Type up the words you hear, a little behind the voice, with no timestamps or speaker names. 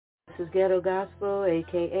is Ghetto Gospel,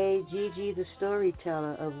 a.k.a. Gigi the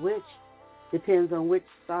Storyteller, of which depends on which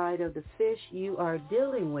side of the fish you are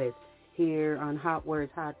dealing with here on Hot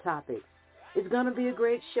Words, Hot Topics. It's going to be a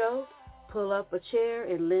great show. Pull up a chair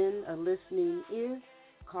and lend a listening ear.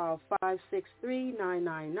 Call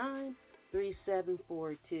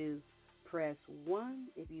 563-999-3742. Press 1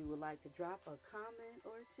 if you would like to drop a comment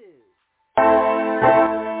or two.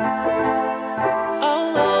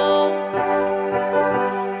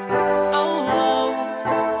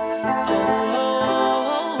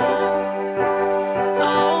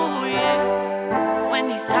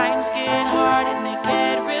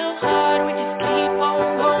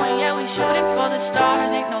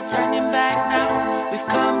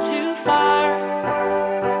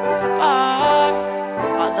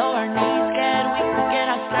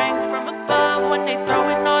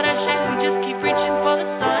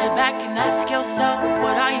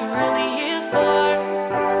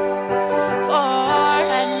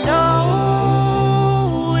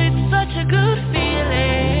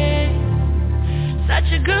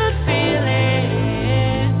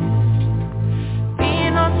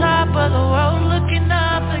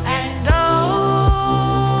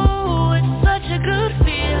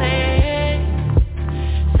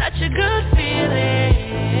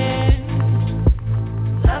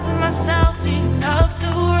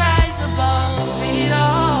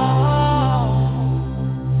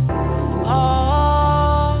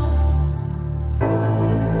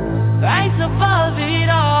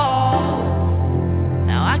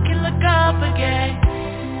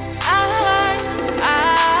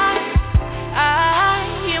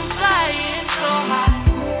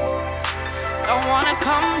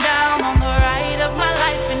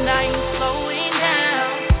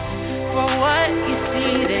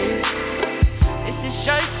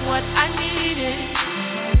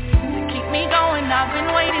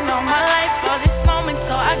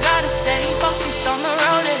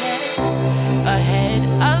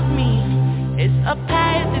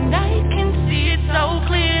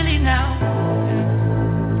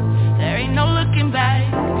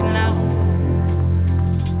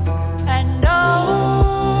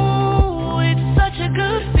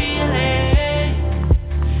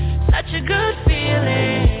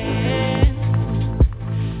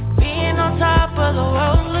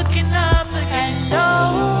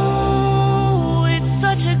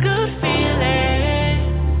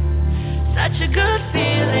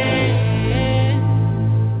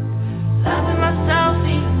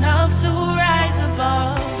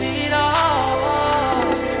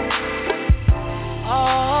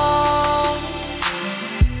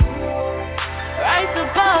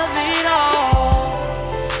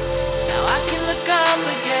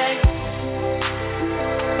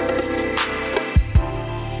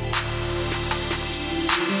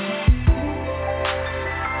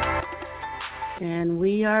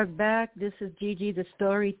 This is Gigi the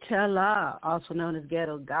Storyteller, also known as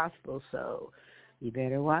Ghetto Gospel, so you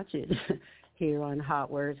better watch it here on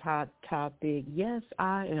Hot Words, Hot Topic. Yes,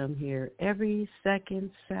 I am here every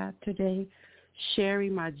second Saturday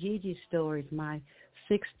sharing my Gigi stories, my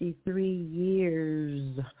 63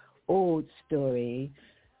 years old story,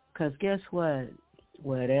 because guess what?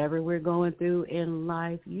 Whatever we're going through in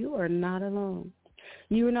life, you are not alone.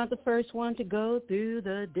 You are not the first one to go through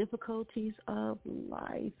the difficulties of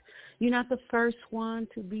life. You're not the first one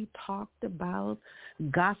to be talked about,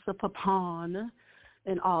 gossip upon,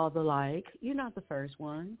 and all the like. You're not the first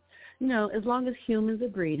one. You know, as long as humans are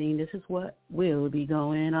breathing, this is what will be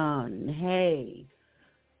going on. Hey,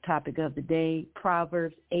 topic of the day,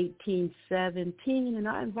 Proverbs 18:17, and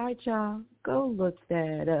I invite y'all, go look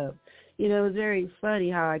that up. You know, it's very funny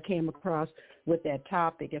how I came across with that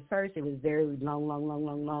topic. At first, it was very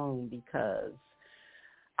long because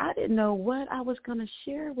I didn't know what I was going to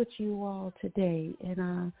share with you all today.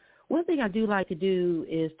 And one thing I do like to do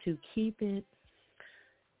is to keep it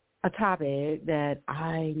a topic that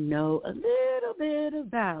I know a little bit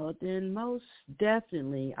about, and most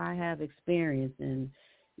definitely I have experience in.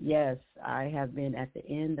 Yes, I have been at the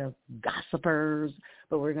end of gossipers,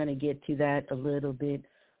 but we're going to get to that a little bit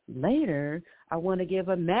later. I want to give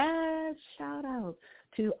a mad shout out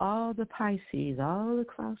to all the Pisces all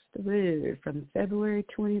across the world from February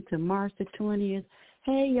 20th to March the 20th.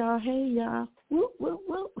 Hey, y'all. Whoop, whoop,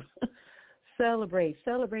 whoop. Celebrate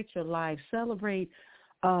your life. Celebrate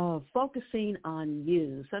focusing on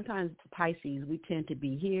you. Sometimes Pisces, we tend to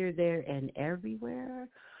be here, there, and everywhere.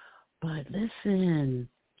 But listen,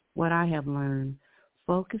 what I have learned,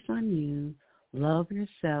 focus on you. Love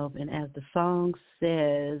yourself, and as the song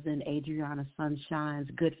says in Adriana Sunshine's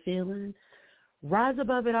Good Feeling, rise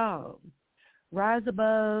above it all. Rise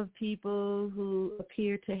above people who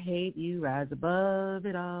appear to hate you. Rise above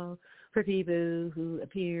it all for people who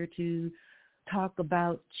appear to talk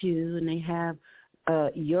about you, and they have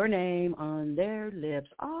your name on their lips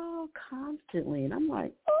all constantly. And I'm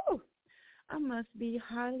like, oh, I must be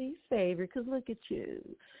highly favored because look at you.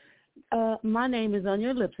 My name is on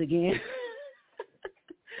your lips again.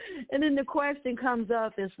 And then the question comes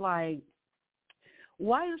up, it's like,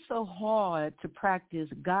 why is it so hard to practice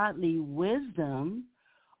godly wisdom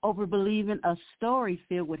over believing a story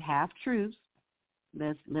filled with half-truths?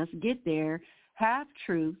 Let's get there.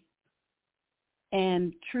 Half-truth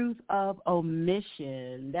and truth of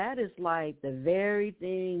omission. That is like the very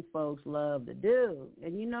thing folks love to do.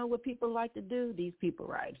 And you know what people like to do? These people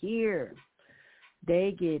right here.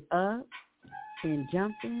 They get up and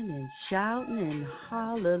jumping and shouting and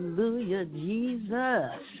hallelujah,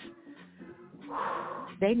 Jesus.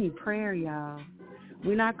 They need prayer, y'all.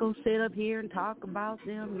 We're not going to sit up here and talk about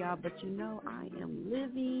them, y'all, but you know I am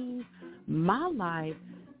living my life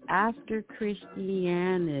after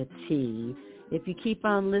Christianity. If you keep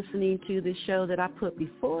on listening to the show that I put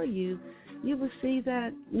before you, you will see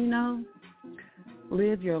that, you know,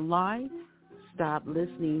 live your life. Stop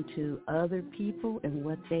listening to other people and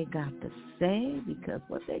what they got to say, because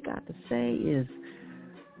what they got to say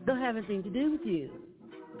don't have anything to do with you,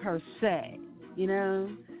 per se. You know,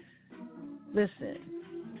 listen,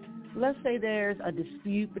 let's say there's a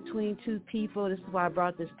dispute between two people. This is why I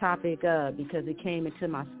brought this topic up, because it came into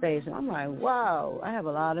my space. And I'm like, wow, I have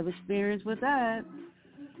a lot of experience with that.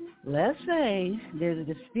 Let's say there's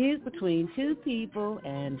a dispute between two people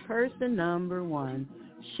and person number one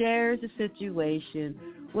shares the situation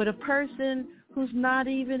with a person who's not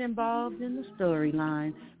even involved in the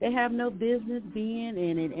storyline. They have no business being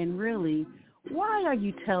in it. And really, why are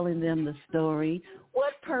you telling them the story?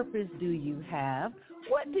 What purpose do you have?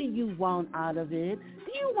 What do you want out of it?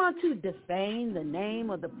 Do you want to defame the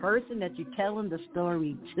name of the person that you're telling the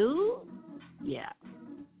story to? Yeah.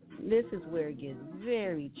 This is where it gets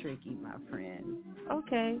very tricky, my friend.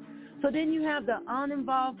 Okay. So then you have the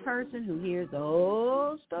uninvolved person who hears the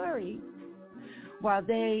whole story while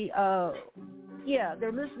they're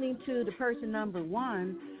listening to the person number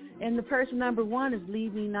one, and the person number one is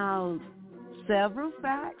leaving out several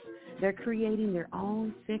facts. They're creating their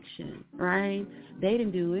own fiction, right? They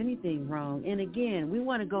didn't do anything wrong. And again, we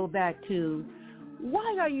want to go back to,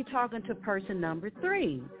 why are you talking to person number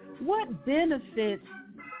three? What benefits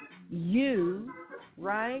you,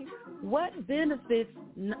 right? What benefits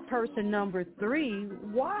person number three?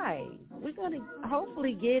 Why? We're going to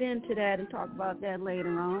hopefully get into that and talk about that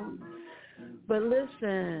later on. But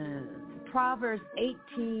listen, Proverbs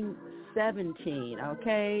 18:17,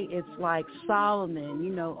 okay? It's like Solomon,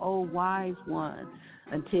 you know, old wise one,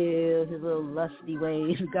 until his little lusty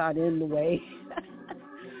ways got in the way.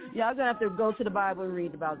 Y'all gonna have to go to the Bible and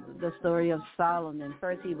read about the story of Solomon.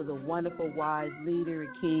 First, he was a wonderful, wise leader, a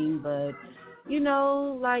king, but, you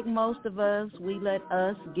know, like most of us, we let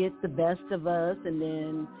us get the best of us, and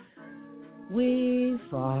then we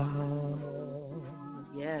fall.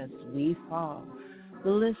 Yes, we fall.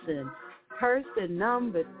 But listen, person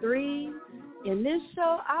number three in this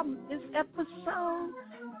show, this episode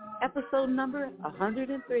number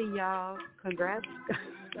 103, y'all. Congrats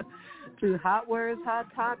to Hot Words,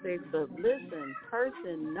 Hot Topics. But listen,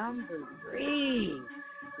 person number three,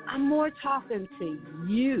 I'm more talking to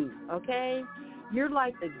you, okay? You're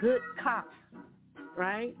like the good cop,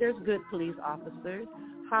 right? There's good police officers.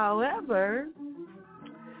 However,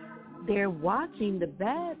 they're watching the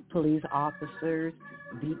bad police officers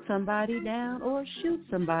beat somebody down or shoot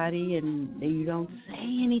somebody, and you don't say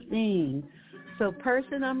anything. So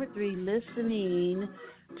person number three, listening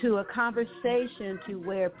to a conversation to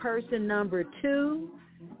where person number two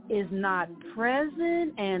is not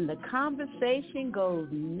present and the conversation goes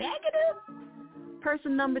negative.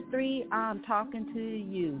 Person number three, I'm talking to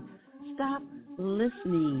you. Stop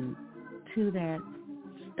listening to that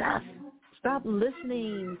stuff. Stop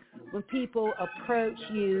listening when people approach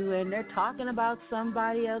you and they're talking about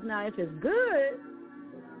somebody else. Now, if it's good,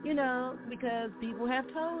 you know, because people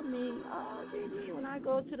have told me, oh, Gigi, when I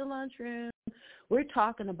go to the lunchroom, we're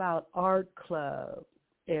talking about art club.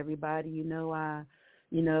 Everybody,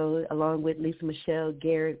 along with Lisa Michelle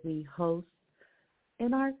Garrett, we host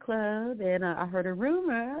an art club. And I heard a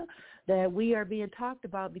rumor that we are being talked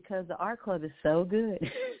about because the art club is so good.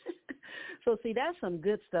 So, see, that's some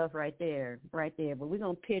good stuff right there. But we're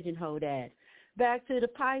going to pigeonhole that. Back to the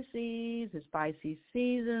Pisces. It's Pisces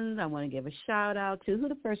season. I want to give a shout-out to who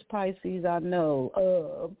the first Pisces I know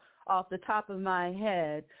of off the top of my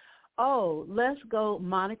head. Oh, let's go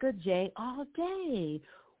Monica J. all day.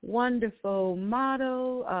 wonderful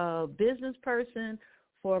model, business person,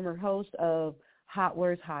 former host of Hot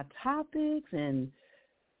Words, Hot Topics, and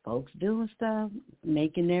folks doing stuff,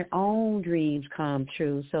 making their own dreams come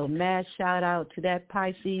true. So mad shout out to that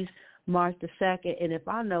Pisces, March the 2nd. And if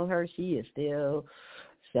I know her, she is still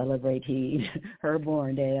celebrating her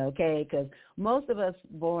born day, okay? Because most of us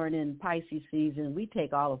born in Pisces season, we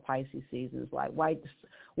take all of Pisces seasons, like why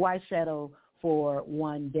settle for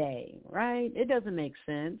one day, right? It doesn't make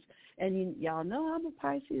sense. And y'all know I'm a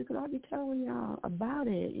Pisces because I'll be telling y'all about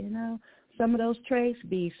it, you know. Some of those traits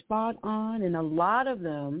be spot on, and a lot of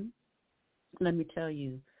them, let me tell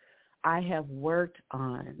you, I have worked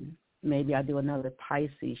on. Maybe I'll do another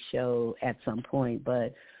Pisces show at some point,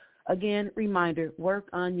 but again, reminder, work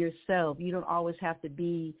on yourself. You don't always have to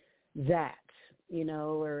be that, you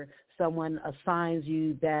know, or someone assigns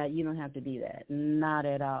you that. You don't have to be that. Not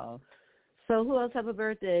at all. So who else have a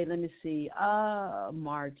birthday? Let me see.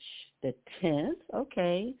 March the 10th.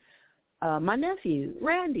 Okay. My nephew,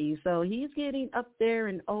 Randy. So he's getting up there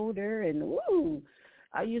and older, and woo,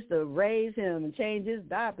 I used to raise him and change his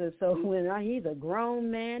diapers. So when he's a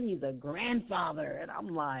grown man, he's a grandfather. And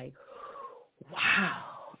I'm like,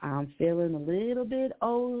 wow, I'm feeling a little bit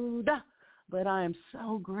older, but I am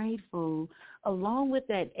so grateful. Along with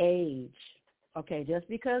that age, okay, just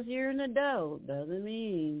because you're an adult doesn't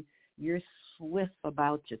mean you're swift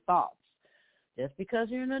about your thoughts. Just because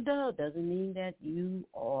you're an adult doesn't mean that you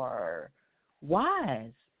are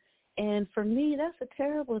wise. And for me, that's a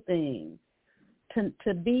terrible thing.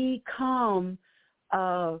 To become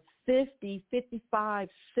 50, 55,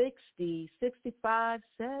 60, 65,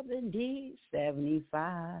 70,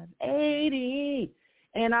 75, 80,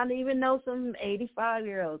 and I even know some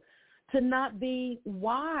 85-year-olds, to not be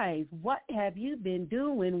wise. What have you been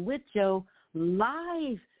doing with your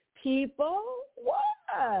life, people?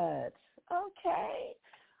 What? Okay.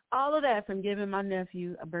 All of that from giving my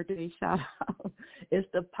nephew a birthday shout out. It's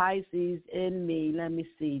the Pisces in me. Let me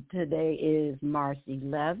see. Today is March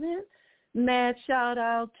 11th. Mad shout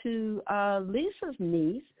out to Lisa's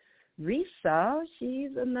niece, Risa.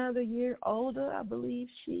 She's another year older. I believe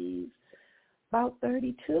she's about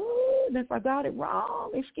 32. And if I got it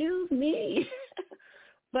wrong, excuse me.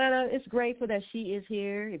 But it's grateful that she is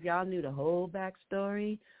here. If y'all knew the whole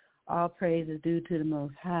backstory, all praise is due to the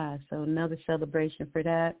Most High. So another celebration for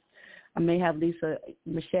that. I may have Lisa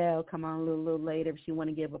Michelle come on a little later if she want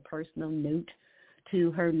to give a personal note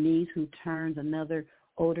to her niece who turns another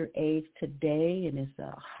older age today, and it's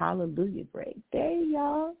a hallelujah great day,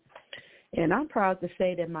 y'all. And I'm proud to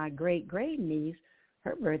say that my great niece,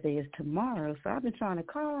 her birthday is tomorrow, so I've been trying to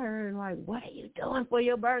call her and like, what are you doing for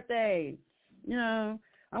your birthday? You know,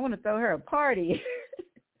 I want to throw her a party.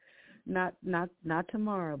 Not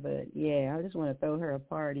tomorrow, but yeah, I just want to throw her a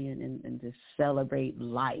party and just celebrate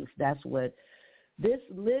life. That's what this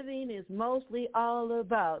living is mostly all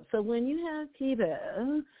about. So when you have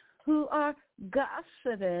people who are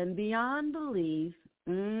gossiping beyond belief,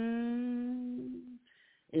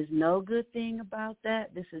 is no good thing about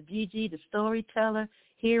that. This is Gigi, the storyteller,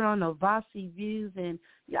 here on OvasiViews, and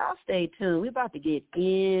y'all stay tuned. We're about to get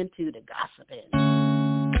into the gossiping,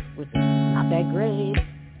 which is not that great.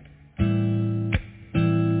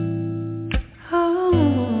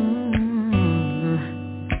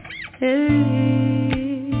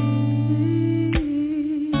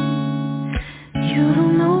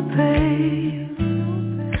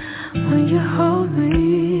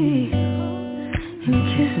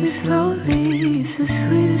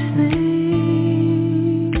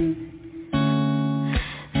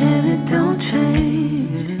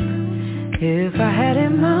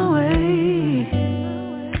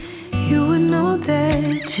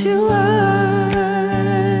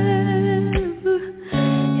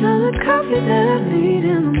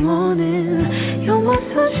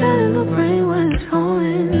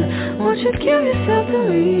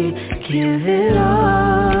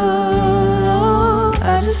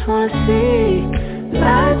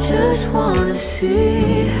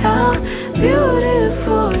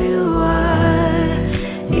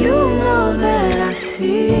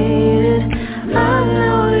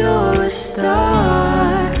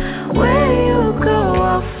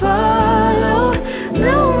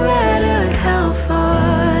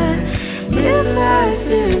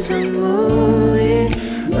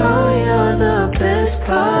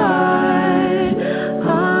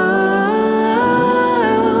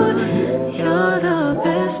 You're the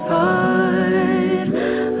best part.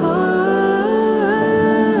 Oh,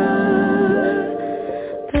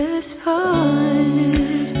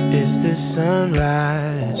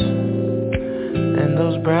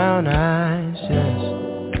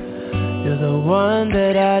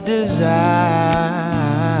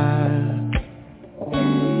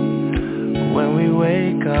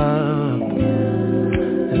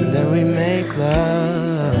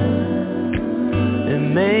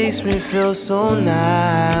 feels so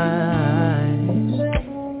nice.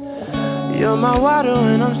 You're my water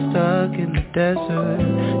when I'm stuck in the desert.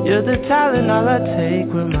 You're the Tylenol I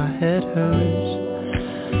take when my head hurts.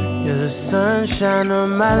 You're the sunshine of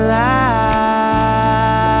my life.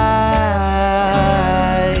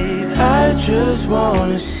 I just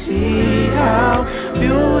wanna see how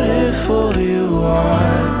beautiful you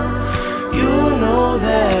are. You know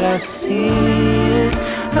that I see it.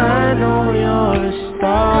 I know you're a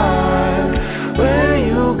star. Where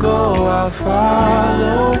you go I'll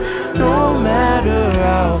follow, no matter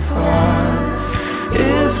how far.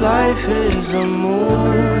 If life is a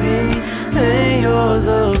movie, then you're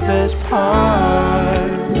the best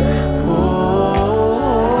part. Oh,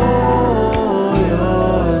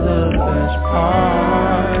 you're the best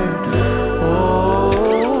part. Oh,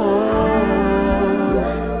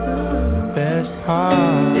 best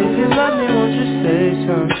part. If you love me, won't you say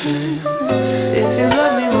something? If you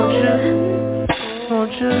love me, won't you?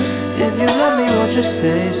 If you love me, won't you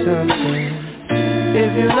say something?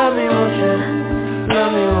 If you love me, won't you?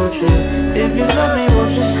 Love me, won't you? If you love me,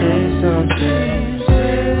 won't you say something?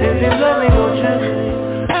 If you love me, won't you?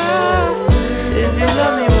 If you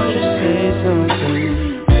love me, won't you say something?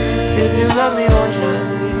 If you love me, won't you?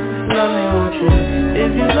 Love me, won't you?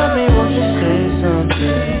 If you love me, won't you say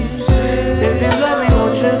something? If you love me,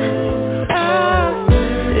 won't you?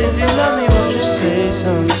 If you love me, won't you say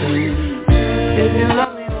something? If you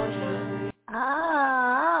love me, won't you?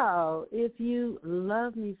 Oh, if you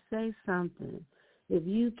love me, say something. If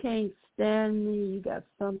you can't stand me, you got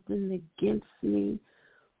something against me,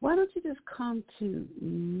 why don't you just come to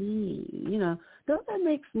me? You know, don't that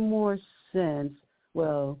make more sense?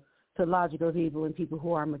 Well, to logical people and people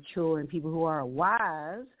who are mature and people who are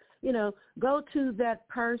wise, you know, go to that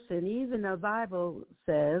person. Even the Bible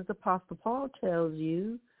says, the Apostle Paul tells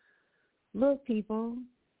you, look, people,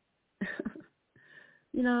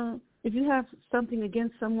 you know, if you have something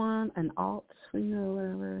against someone, an alt, you know,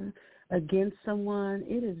 whatever, against someone,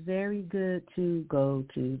 it is very good to go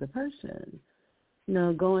to the person. You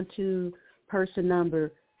know, going to person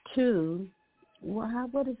number 2, well,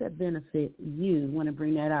 what does that benefit you? Want to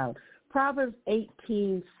bring that out. Proverbs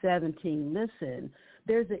 18:17. Listen,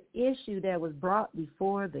 there's an issue that was brought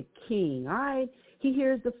before the king. All right, he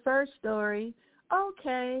hears the first story.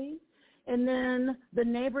 Okay. And then the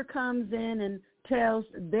neighbor comes in and tells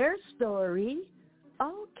their story.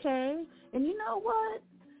 Okay. And you know what?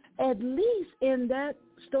 At least in that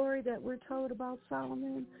story that we're told about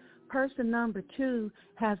Solomon, person number 2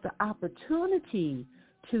 has the opportunity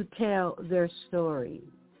to tell their story,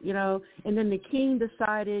 you know. And then the king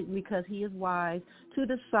decided, because he is wise, to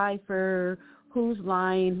decipher who's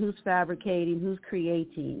lying, who's fabricating, who's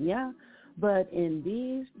creating, yeah. But in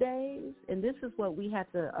these days, and this is what we have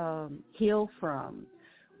to heal from.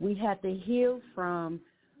 We have to heal from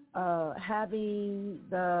having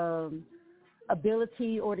the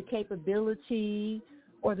ability or the capability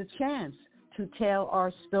or the chance to tell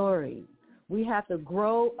our story. We have to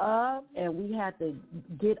grow up and we have to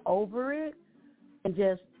get over it and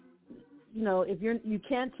just, you know, if you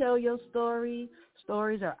can't tell your story,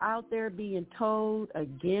 stories are out there being told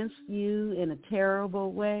against you in a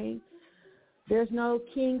terrible way. There's no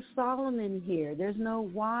King Solomon here. There's no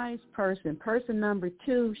wise person. Person number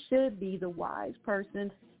 2 should be the wise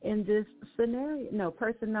person in this scenario. No,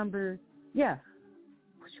 person number 2.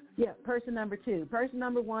 Person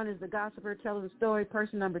number 1 is the gossiper telling the story.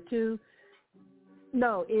 Person number 2,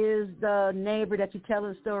 is the neighbor that you're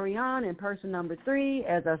telling the story on. And person number 3,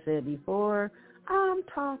 as I said before, I'm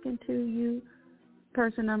talking to you.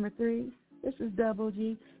 Person number 3, this is Double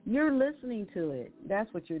G. You're listening to it. That's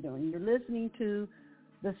what you're doing. You're listening to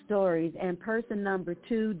the stories. And person number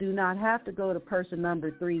 2 do not have to go to person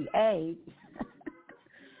number 3A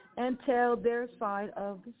and tell their side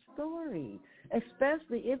of the story,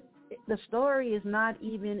 especially if the story is not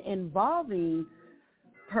even involving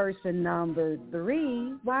person number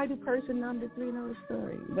 3. Why do person number 3 know the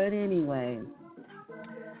story? But anyway,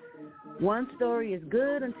 one story is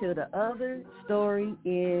good until the other story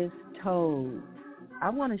is told. I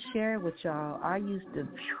want to share with y'all, I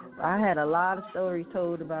had a lot of stories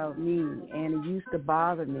told about me, and it used to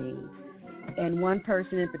bother me. And one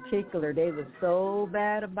person in particular, they were so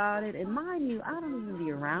bad about it. And mind you, I don't even be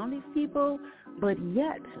around these people, but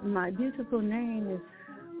yet my beautiful name is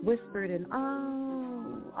whispered in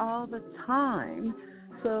all the time.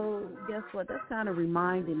 So guess what? That's kind of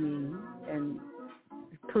reminded me and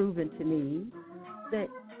proven to me that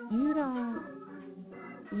you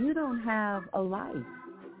don't have a life.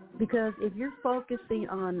 Because if you're focusing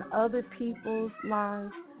on other people's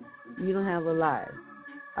lives, you don't have a life.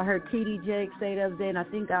 I heard T.D. Jakes say the other day, and I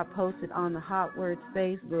think I posted on the Hot Words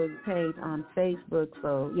Facebook page on Facebook.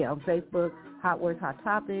 So, yeah, on Facebook, Hot Words, Hot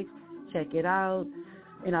Topics. Check it out.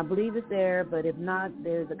 And I believe it's there, but if not,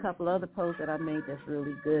 there's a couple other posts that I made that's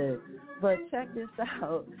really good. But check this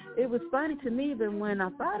out. It was funny to me, but when I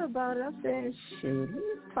thought about it, I said, shoot,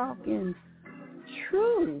 he's talking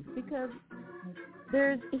truth, because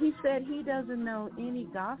he said he doesn't know any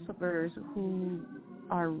gossipers who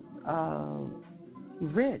are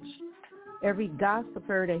rich. Every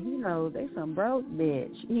gossiper that he knows, they some broke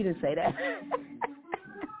bitch. He didn't say that.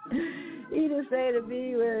 He didn't say to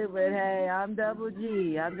me, but hey, I'm double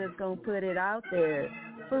G. I'm just going to put it out there.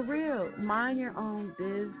 For real, mind your own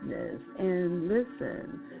business. And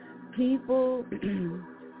listen, people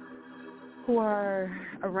who are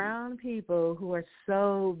around people who are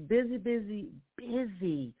so busy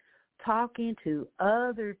talking to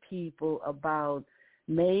other people about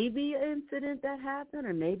maybe an incident that happened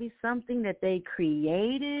or maybe something that they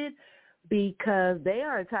created, because they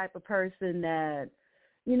are a type of person that,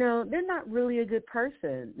 you know, they're not really a good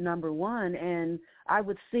person, number one. And I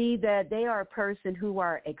would see that they are a person who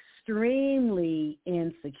are extremely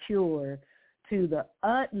insecure to the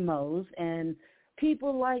utmost. And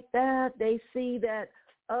people like that, they see that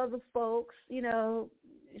other folks,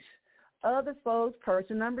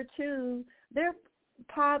 person number two, they're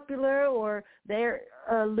popular or they're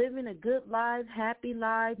living a good life, happy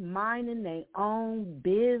life, minding their own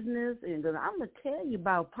business. And I'm going to tell you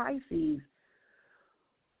about Pisces.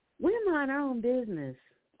 We mind our own business.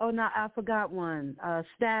 Oh, no, I forgot one.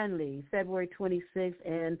 Stanley, February 26th,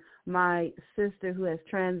 and my sister who has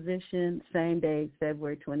transitioned, same day,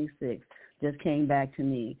 February 26th, just came back to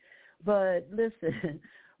me. But listen,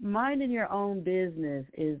 minding your own business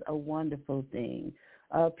is a wonderful thing.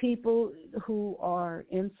 People who are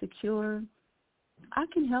insecure, I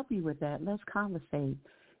can help you with that. Let's conversate.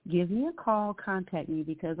 Give me a call, contact me,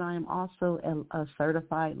 because I am also a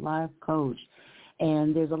certified life coach.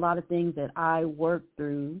 And there's a lot of things that I work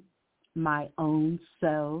through my own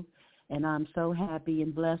self, and I'm so happy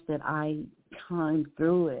and blessed that I came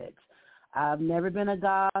through it. I've never been a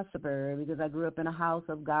gossiper because I grew up in a house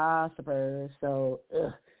of gossipers, so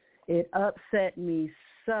it upset me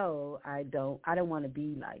so I don't want to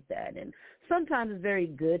be like that. And sometimes it's very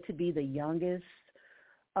good to be the youngest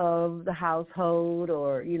of the household,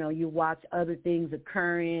 or, you watch other things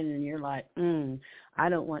occurring and you're like, I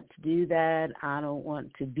don't want to do that. I don't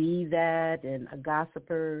want to be that. And a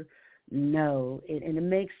gossiper, no. And it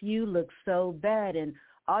makes you look so bad, and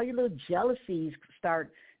all your little jealousies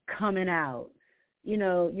start coming out.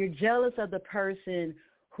 You're jealous of the person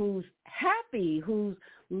who's happy, who's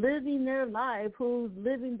living their life, who's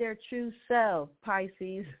living their true self,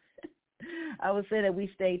 Pisces. I would say that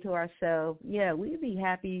we stay to ourselves. Yeah, we'd be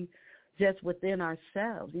happy just within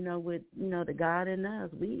ourselves, with, the God in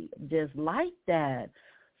us. We just like that.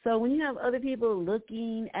 So when you have other people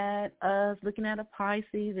looking at us, looking at a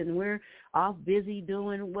Pisces, and we're off busy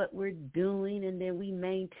doing what we're doing, and then we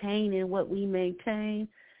maintaining what we maintain,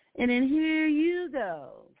 and then here you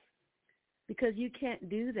go. Because you can't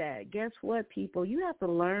do that. Guess what, people? You have to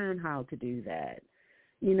learn how to do that.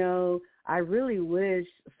 I really wish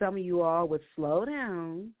some of you all would slow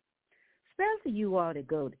down, especially you all that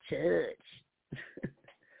go to church.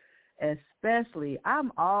 Especially,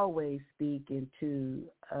 I'm always speaking to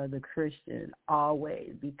the Christian,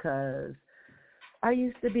 always, because I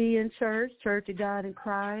used to be in Church of God in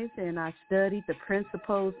Christ, and I studied the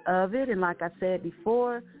principles of it. And like I said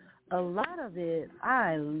before, a lot of it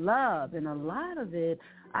I love, and a lot of it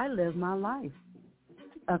I live my life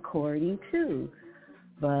according to.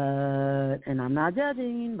 But, and I'm not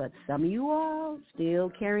judging, but some of you all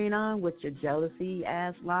still carrying on with your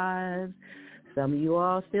jealousy-ass lives. Some of you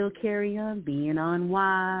all still carry on being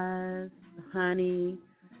unwise. Honey,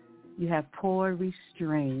 you have poor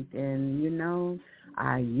restraint. And,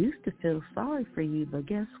 I used to feel sorry for you, but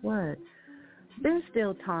guess what? There's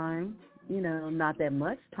still time, not that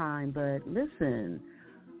much time, but listen,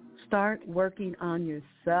 start working on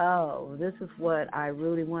yourself. This is what I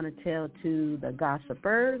really want to tell to the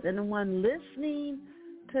gossipers and the one listening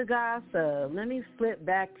to gossip. Let me flip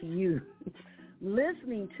back to you.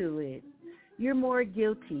 Listening to it, you're more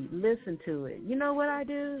guilty. Listen to it. You know what I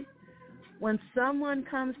do? When someone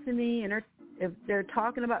comes to me and if they're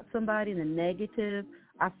talking about somebody in the negative,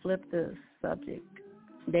 I flip the subject.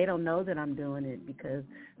 They don't know that I'm doing it because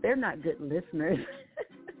they're not good listeners.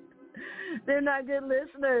 They're not good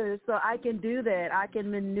listeners, so I can do that. I can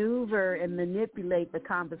maneuver and manipulate the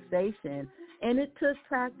conversation, and it took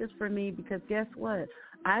practice for me because guess what?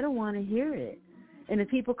 I don't want to hear it. And if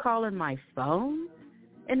people call in my phone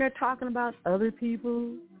and they're talking about other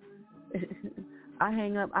people. I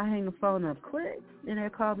hang the phone up quick, and they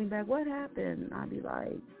call me back. What happened? I'll be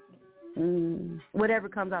like, whatever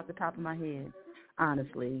comes off the top of my head,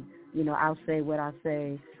 honestly. I'll say what I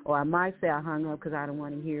say, or I might say I hung up because I don't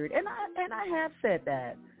want to hear it. And I have said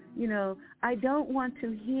that. I don't want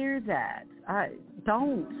to hear that. I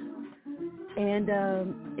don't. And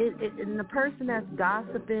and the person that's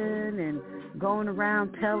gossiping and going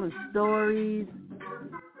around telling stories,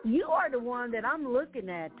 you are the one that I'm looking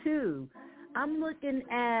at, too. I'm looking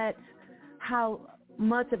at how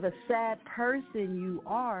much of a sad person you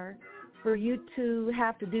are for you to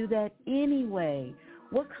have to do that anyway.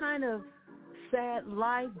 What kind of sad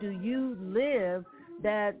life do you live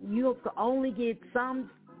that you only get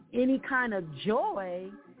any kind of joy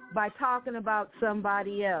by talking about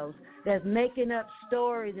somebody else that's making up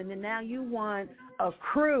stories, and then now you want a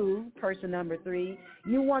crew, person number 3,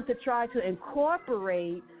 you want to try to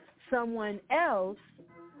incorporate someone else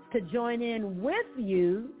to join in with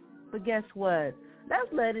you, but guess what?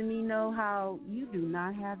 That's letting me know how you do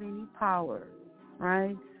not have any power,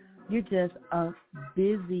 right? You're just a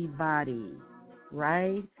busybody,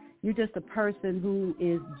 right? You're just a person who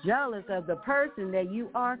is jealous of the person that you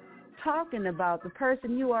are talking about, the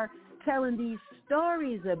person you are telling these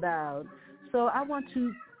stories about. So I want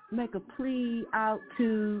to make a plea out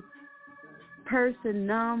to person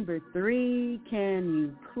number 3. Can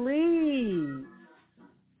you please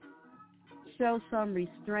show some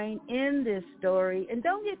restraint in this story and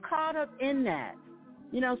don't get caught up in that?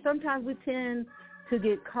 Sometimes we tend to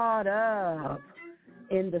get caught up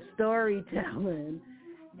in the storytelling,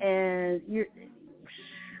 and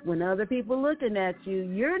when other people looking at you,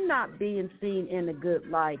 you're not being seen in a good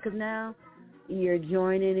light, because now you're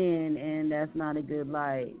joining in, and that's not a good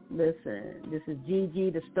light. Listen, this is Gigi,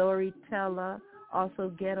 the storyteller, also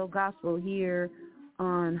ghetto gospel, here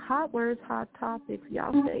on Hot Words, Hot Topics.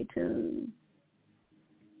 Y'all stay tuned.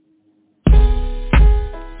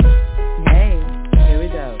 Hey, here we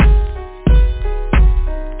go.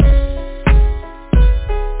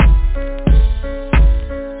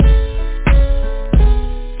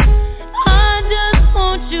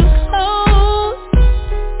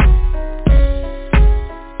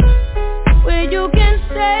 You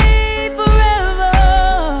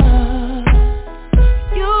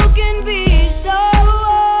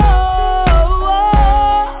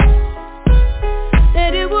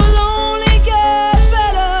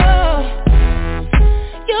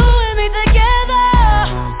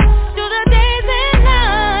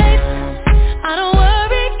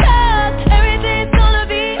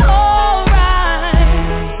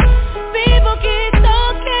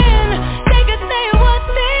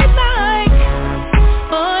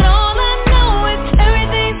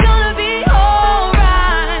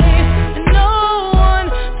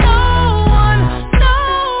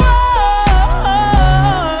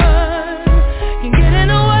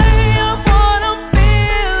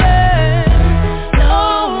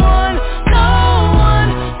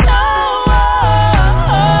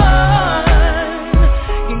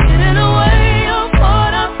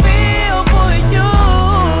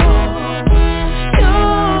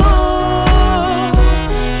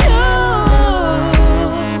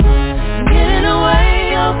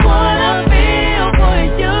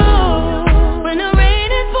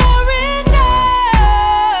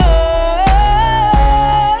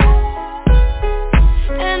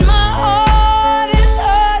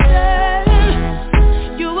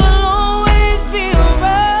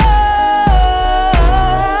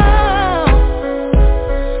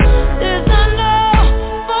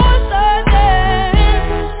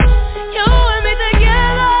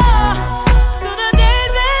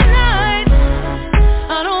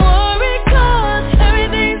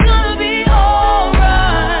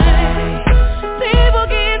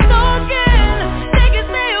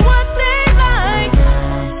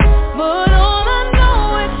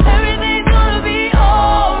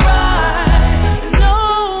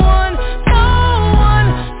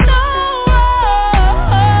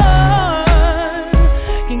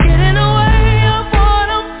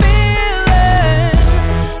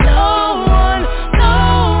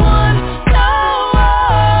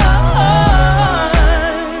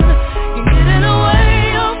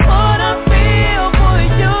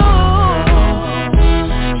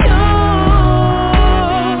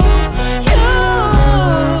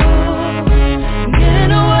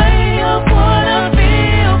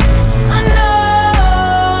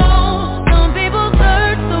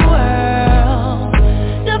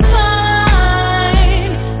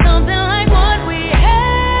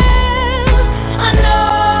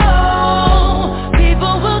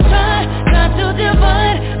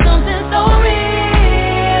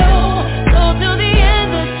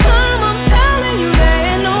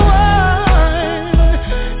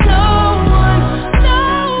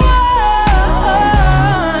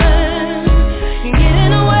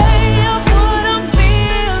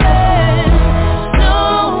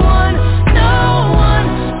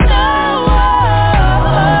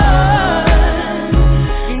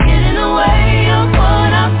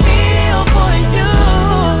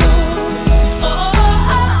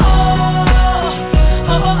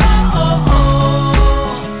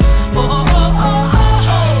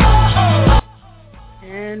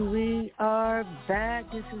are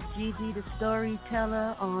back. This is Gigi the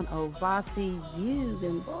Storyteller on OvasiViews.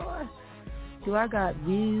 And boy, do I got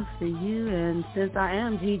views for you. And since I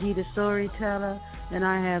am Gigi the Storyteller and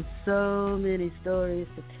I have so many stories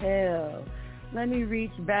to tell, let me reach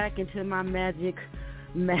back into my magic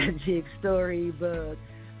storybook.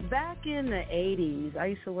 Back in the 80s, I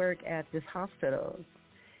used to work at this hospital.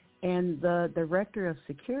 And the director of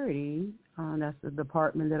security, that's the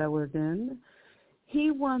department that I worked in, he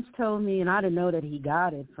once told me, and I didn't know that he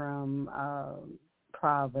got it from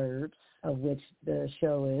Proverbs, of which the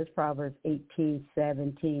show is, Proverbs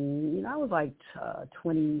 18:17. You know, I was like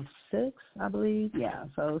 26, I believe. Yeah,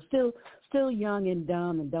 so still young and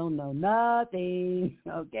dumb and don't know nothing,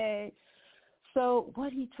 okay? So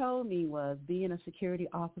what he told me was, being a security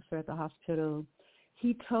officer at the hospital,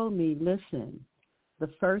 he told me, listen, the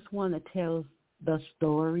first one that tells the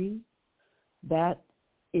story, that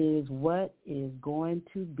is what is going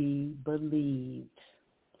to be believed.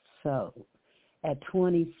 So at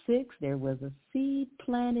 26, there was a seed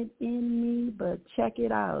planted in me, but check it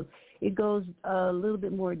out. It goes a little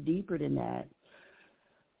bit more deeper than that.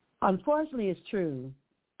 Unfortunately, it's true.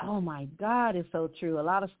 Oh, my God, it's so true. A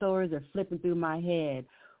lot of stories are flipping through my head.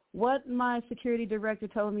 What my security director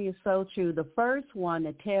told me is so true. The first one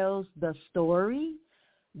that tells the story,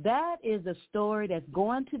 that is a story that's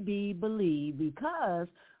going to be believed, because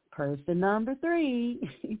person number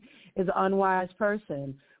 3 is an unwise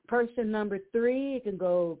person. Person number 3, it can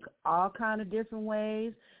go all kind of different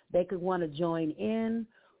ways. They could want to join in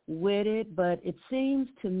with it, but it seems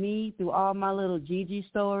to me through all my little Gigi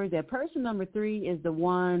stories that person number 3 is the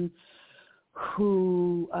one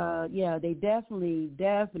who, they definitely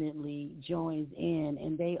joins in,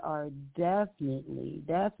 and they are definitely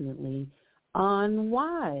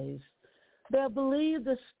unwise. They'll believe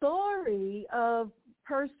the story of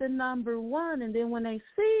person number 1, and then when they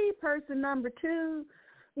see person number 2,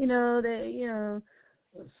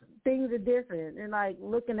 things are different. They're like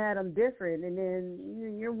looking at them different, and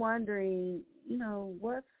then you're wondering,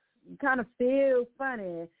 you kind of feel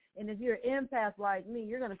funny. And if you're an empath like me,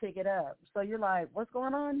 you're going to pick it up. So you're like, what's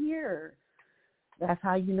going on here? That's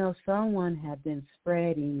how you know someone had been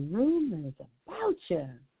spreading rumors about you.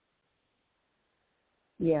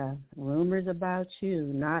 Yeah, rumors about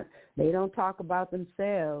you. They don't talk about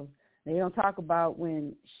themselves. They don't talk about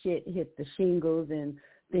when shit hit the shingles and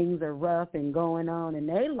things are rough and going on in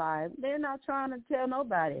their life. They're not trying to tell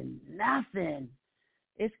nobody nothing.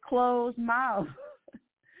 It's closed mouth.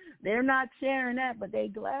 They're not sharing that, but they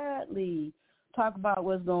gladly talk about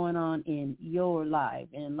what's going on in your life.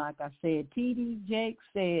 And like I said, T.D. Jakes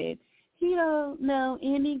said he don't know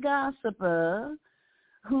any gossiper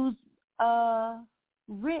who's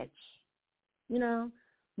rich.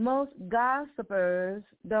 Most gossipers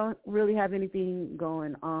don't really have anything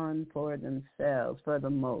going on for themselves for the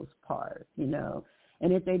most part, And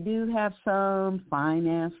if they do have some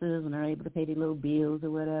finances and are able to pay their little bills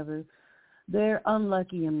or whatever, they're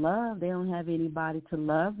unlucky in love. They don't have anybody to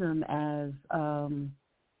love them as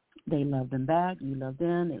they love them back. You love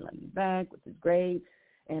them, they love you back, which is great.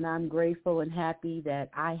 And I'm grateful and happy that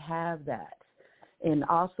I have that. And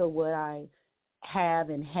also what I have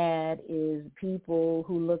and had is people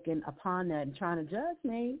who looking upon that and trying to judge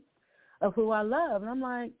me of who I love. And I'm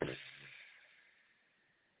like,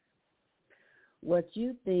 what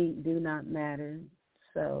you think do not matter.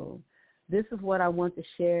 So this is what I want to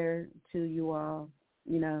share to you all,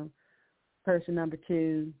 person number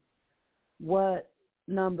 2, what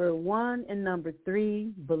number 1 and number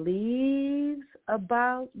 3 believes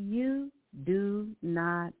about you do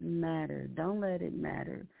not matter. Don't let it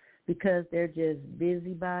matter, because they're just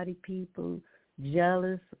busybody people,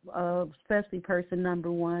 jealous of, especially person number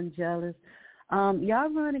 1, jealous. Y'all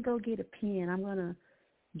run and go get a pen. I'm going to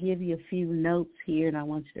give you a few notes here, and I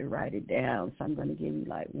want you to write it down. So I'm going to give you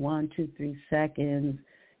like 1, 2, 3 seconds,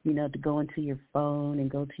 to go into your phone and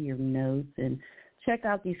go to your notes and check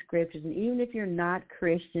out these scriptures. And even if you're not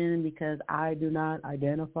Christian, because I do not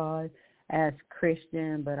identify as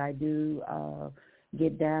Christian, but I do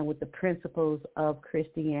get down with the principles of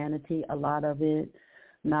Christianity, a lot of it,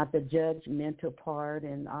 not the judgmental part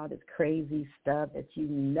and all this crazy stuff that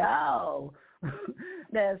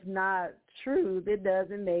that's not true. It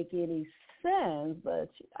doesn't make any sense, but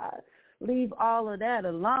I leave all of that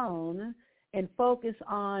alone and focus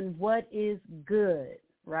on what is good,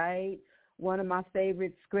 right? One of my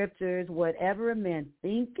favorite scriptures, whatever a man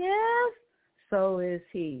thinketh, so is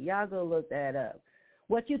he. Y'all go look that up.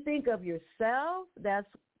 What you think of yourself, that's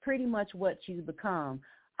pretty much what you become.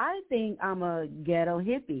 I think I'm a ghetto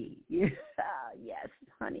hippie. Yes,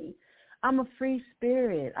 honey. I'm a free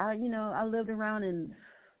spirit. I lived around in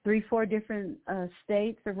 3-4 different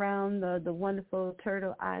states around the wonderful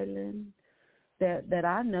Turtle Island that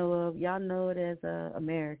I know of. Y'all know it as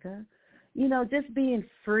America. You know, just being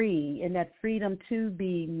free and that freedom to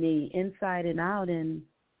be me inside and out. And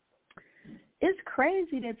it's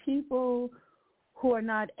crazy that people who are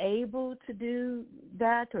not able to do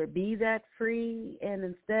that or be that free, and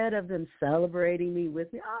instead of them celebrating me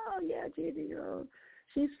with me, oh, yeah, Gigi, you know,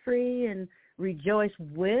 she's free, and rejoice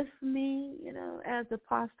with me, you know, as the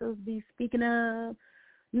apostles be speaking of.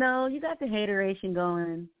 No, you got the hateration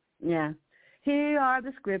going. Yeah. Here are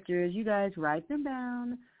the scriptures. You guys write them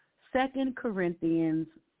down. 2 Corinthians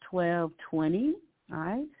 12:20. All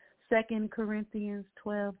right. 2 Corinthians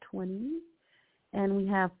 12:20. And we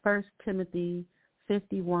have 1 Timothy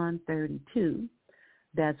 51:32.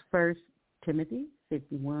 That's 1 Timothy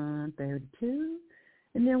 51:32.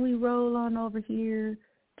 And then we roll on over here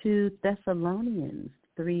to Thessalonians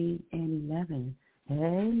 3:11.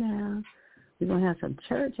 Hey, now, we're going to have some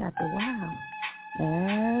church after a while.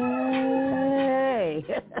 Hey.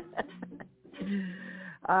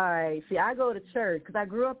 All right. See, I go to church because I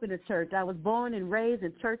grew up in a church. I was born and raised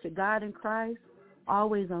in Church of God in Christ,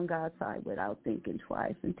 always on God's side without thinking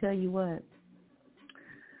twice. And tell you what,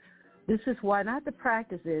 this is why, not to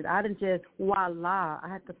practice it. I didn't just voila. I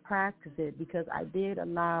had to practice it because I did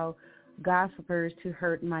allow gossipers to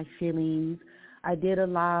hurt my feelings. I did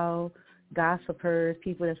allow gossipers,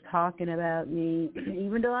 people that's talking about me,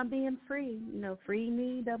 even though I'm being free, you know, free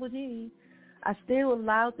me, double G. I still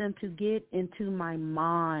allowed them to get into my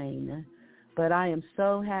mind. But I am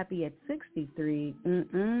so happy at 63.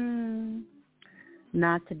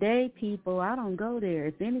 Not today, people. I don't go there.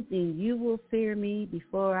 If anything, you will fear me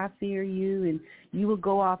before I fear you, and you will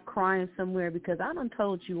go off crying somewhere because I done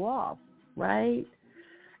told you off, right?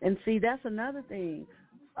 And see, that's another thing.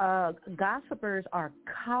 Gossipers are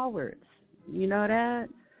cowards. You know that?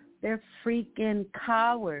 They're freaking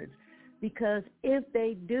cowards. Because if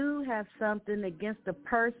they do have something against the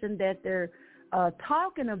person that they're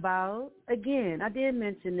talking about, again, I did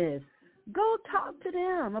mention this, go talk to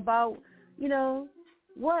them about, you know,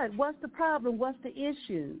 what's the problem, what's the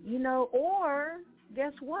issue, you know, or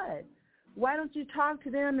guess what? Why don't you talk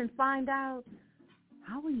to them and find out,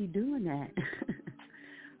 how are you doing that?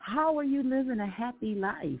 How are you living a happy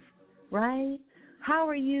life, right? How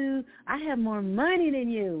are you? I have more money than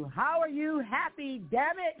you. How are you happy,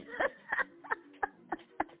 damn it?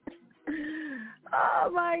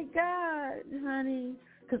 Oh, my God, honey.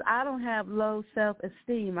 Because I don't have low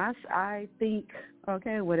self-esteem. I think,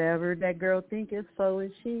 okay, whatever that girl think is, so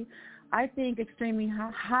is she. I think extremely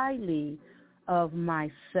highly of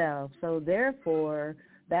myself. So, therefore,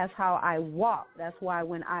 that's how I walk. That's why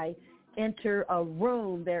when I enter a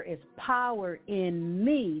room, there is power in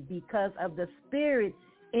me because of the spirit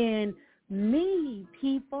in me,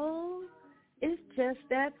 people. It's just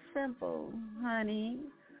that simple, honey.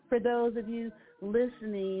 For those of you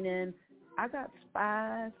listening, and I got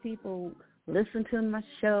spies, people listen to my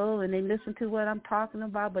show and they listen to what I'm talking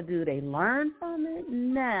about, but do they learn from it?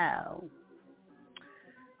 No.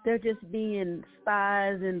 They're just being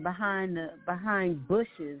spies and behind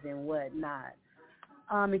bushes and whatnot.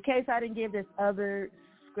 In case I didn't give this other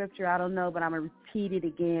scripture, I don't know, but I'm going to repeat it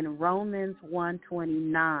again. Romans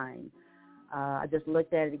 1:29. I just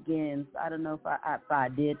looked at it again. So I don't know if I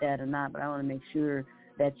did that or not, but I want to make sure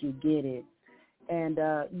that you get it. And,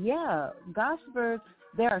 gossipers,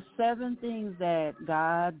 there are 7 things that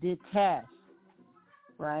God detests,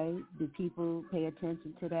 right? Do people pay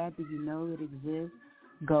attention to that? Do you know it exists?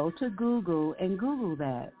 Go to Google and Google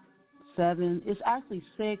that. 7, it's actually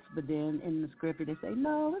 6, but then in the scripture they say,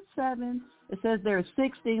 no, it's 7. It says there are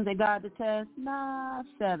 6 things that God detests. Nah,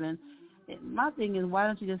 7. My thing is, why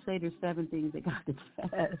don't you just say there's 7 things that God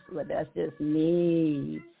detests? But that's just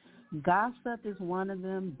me. Gossip is one of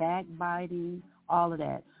them, backbiting, all of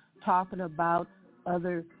that. Talking about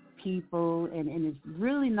other people, and it's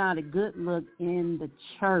really not a good look in the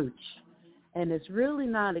church. And it's really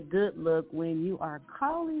not a good look when you are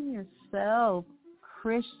calling yourself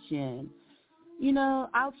Christian. You know,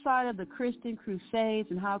 outside of the Christian crusades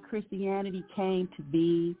and how Christianity came to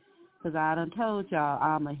be, because I done told y'all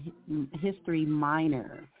I'm a history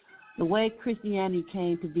minor. The way Christianity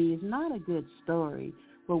came to be is not a good story.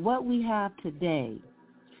 But what we have today,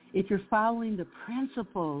 if you're following the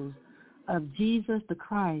principles of Jesus the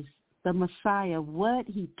Christ, the Messiah, what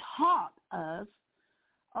he taught us,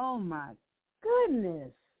 oh my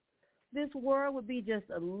goodness, this world would be just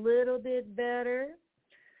a little bit better.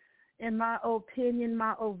 In my opinion,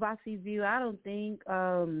 my Ovasi view, I don't think,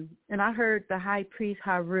 and I heard the high priest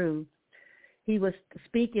Haru, he was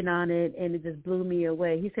speaking on it, and it just blew me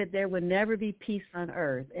away. He said there would never be peace on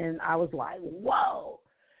earth, and I was like, whoa.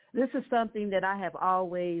 This is something that I have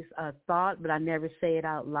always thought, but I never say it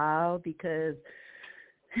out loud because,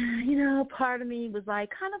 part of me was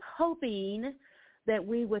like kind of hoping that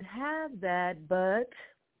we would have that, but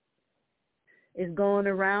it's going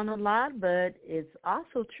around a lot. But it's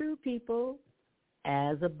also true, people,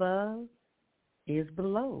 as above is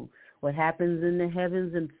below. What happens in the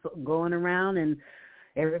heavens and going around and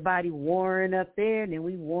everybody warring up there, and then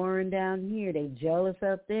we warring down here. They jealous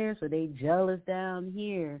up there, so they jealous down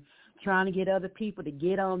here, trying to get other people to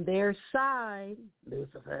get on their side,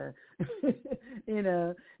 Lucifer,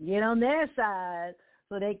 get on their side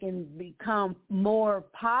so they can become more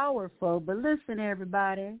powerful. But listen,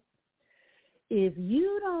 everybody, if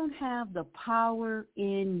you don't have the power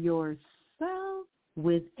in yourself,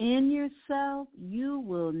 within yourself, you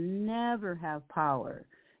will never have power.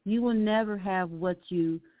 You will never have what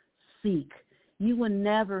you seek. You will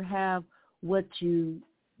never have what you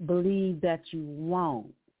believe that you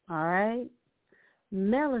want. All right?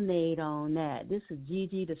 Melanade on that. This is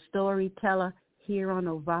Gigi, the storyteller, here on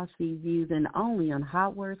OvasiViews and only on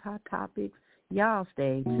Hot Words, Hot Topics. Y'all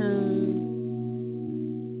stay tuned.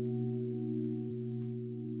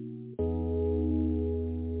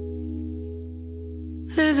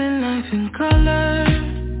 Living life in color.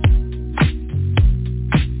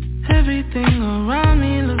 Everything around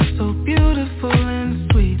me looks so beautiful and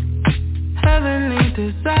sweet. Heavenly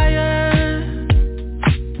desire.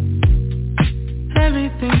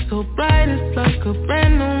 Everything so bright, it's like a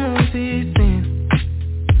brand new movie scene.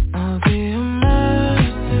 All the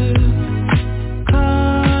immersive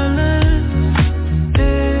colors,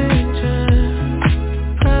 picture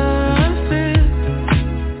perfect,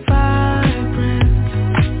 vibrant,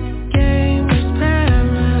 gamers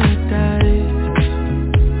paradise.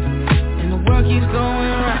 And the world keeps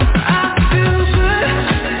going right. I feel good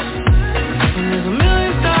when there's a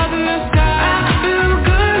million stars in the sky. I feel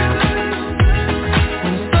good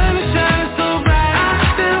when the sun is shining so bright. I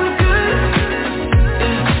feel good,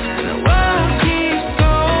 yeah. And the world keeps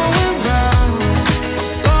going round,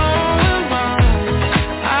 going round.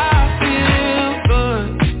 I feel good.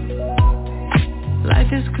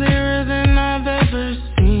 Life is clearer than I've ever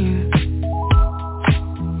seen.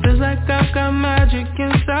 Feels like I've got magic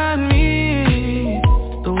inside me.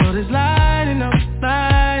 The world is lighting up,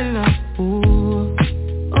 lighting up. Ooh.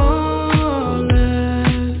 Oh,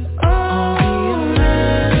 let all the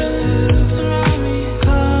immersive surround me.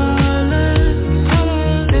 Colors,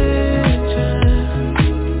 picture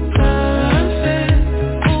perfect,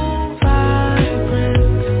 vibrant,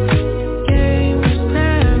 gamers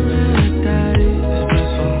paradise.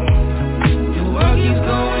 The world keeps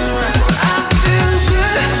going right. I feel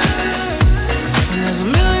good when there's a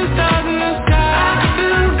million stars in the sky. I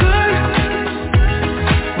feel good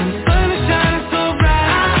when the sun is shining so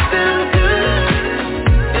bright. I feel good,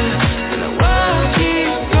 yeah. And the world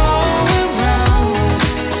keeps going round,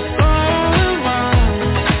 going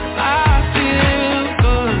round. I feel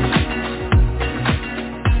good.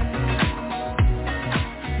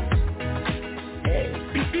 Hey,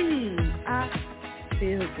 I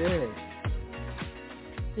feel good.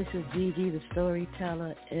 This is Gigi, the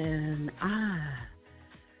storyteller, and I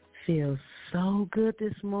feel so good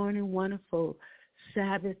this morning. Wonderful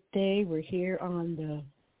Sabbath day. We're here on the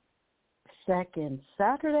second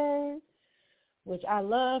Saturday, which I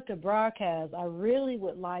love to broadcast. I really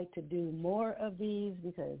would like to do more of these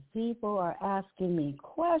because people are asking me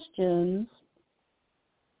questions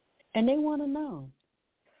and they want to know.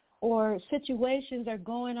 Or situations are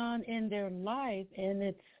going on in their life, and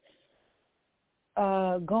it's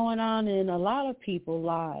going on in a lot of people's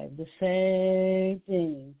lives, the same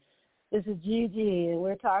thing. This is Gigi, and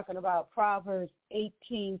we're talking about Proverbs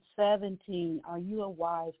 18:17. Are you a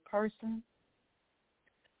wise person?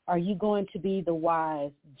 Are you going to be the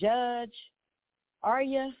wise judge? Are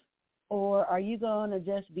you? Or are you going to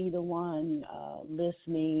just be the one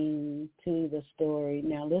listening to the story?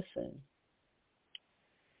 Now, listen.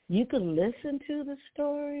 You can listen to the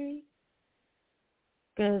story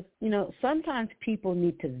because, sometimes people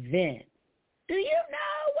need to vent. Do you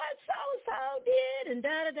know what so-so did? And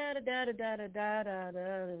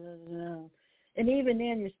da-da-da-da-da-da-da-da-da-da-da. And even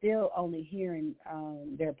then, you're still only hearing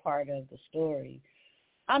their part of the story.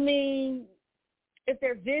 I mean, if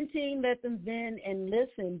they're venting, let them vent and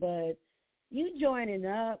listen. But you joining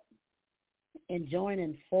up and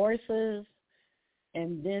joining forces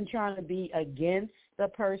and then trying to be against the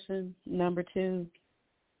person, number two,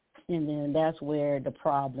 and then that's where the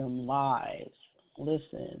problem lies.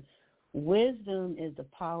 Listen, wisdom is the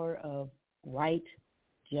power of right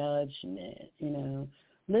judgment,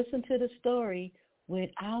 Listen to the story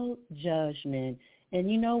without judgment. And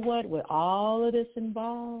you know what? With all of this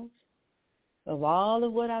involved, of all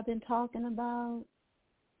of what I've been talking about,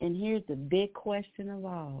 and here's the big question of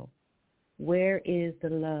all. Where is the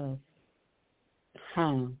love?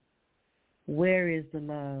 Where is the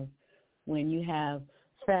love when you have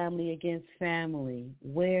family against family?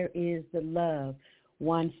 Where is the love?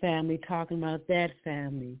 One family talking about that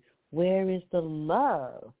family. Where is the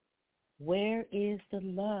love? Where is the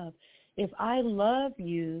love? If I love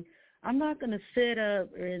you, I'm not going to sit up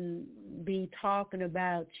and be talking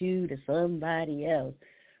about you to somebody else.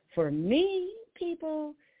 For me,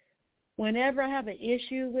 people, whenever I have an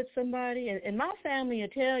issue with somebody, and my family will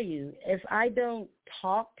tell you, if I don't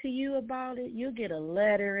talk to you about it, you'll get a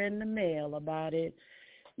letter in the mail about it.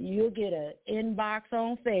 You'll get an inbox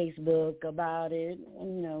on Facebook about it.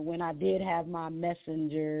 When I did have my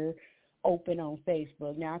messenger open on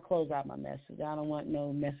Facebook. Now I close out my message. I don't want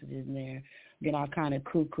no messages in there. Get all kind of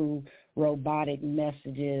cuckoo robotic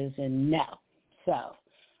messages and no. So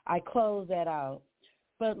I close that out.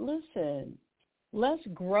 But listen, let's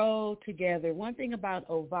grow together. One thing about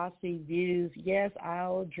OvasiViews, yes,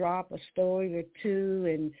 I'll drop a story or two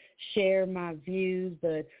and share my views,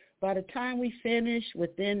 but by the time we finish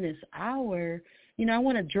within this hour, I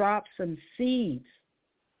want to drop some seeds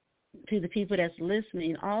to the people that's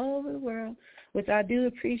listening all over the world, which I do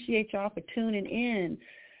appreciate y'all for tuning in,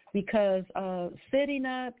 because sitting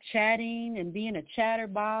up, chatting, and being a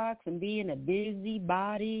chatterbox and being a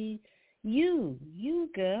busybody, you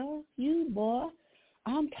girl, you boy,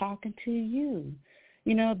 I'm talking to you,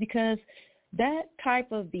 because that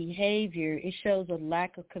type of behavior, it shows a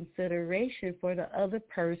lack of consideration for the other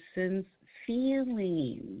person's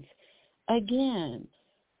feelings. Again,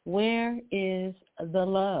 where is the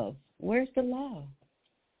love? Where's the love?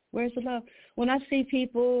 Where's the love? When I see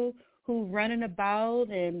people who running about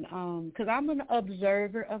and because I'm an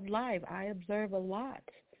observer of life, I observe a lot,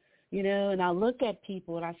 and I look at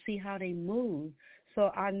people and I see how they move.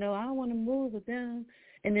 So I know I want to move with them.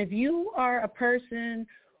 And if you are a person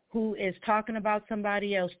who is talking about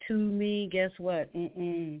somebody else to me, guess what?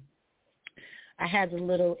 I have a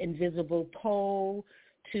little invisible pole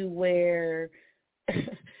to where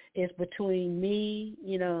it's between me,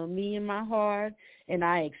 me and my heart, and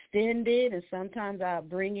I extend it, and sometimes I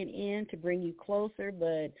bring it in to bring you closer,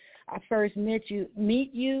 but I first meet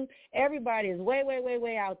you, everybody is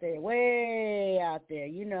way out there,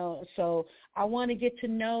 so I want to get to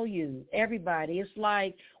know you, everybody. It's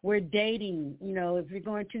like we're dating, if you're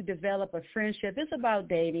going to develop a friendship, it's about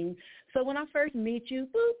dating. So when I first meet you,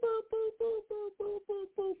 boop, boop, boop, boop, boop, boop, boop,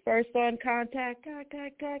 boop, first on contact,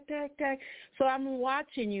 so I'm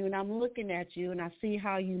watching you and I'm looking at you and I see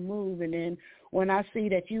how you move, and then when I see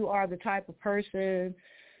that you are the type of person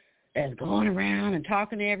that's going around and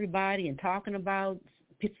talking to everybody and talking about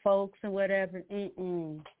folks and whatever,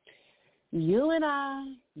 you and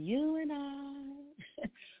I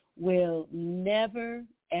will never,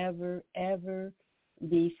 ever, ever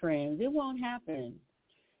be friends. It won't happen.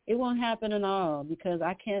 It won't happen at all, because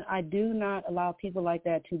I do not allow people like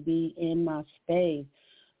that to be in my space.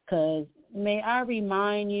 Because may I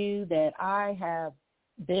remind you that I have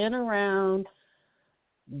been around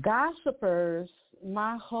gossipers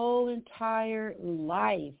my whole entire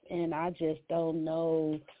life, and I just don't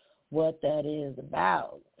know what that is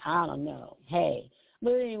about. I don't know. Hey.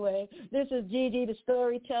 But anyway, this is Gigi the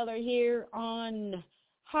Storyteller here on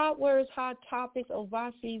Hot Words, Hot Topics,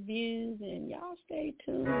 OvasiViews, and y'all stay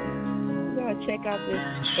tuned. We're going to check out this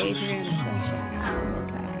Adrian Sunshine one more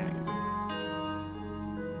time.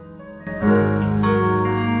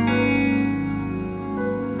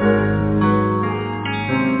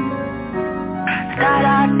 Da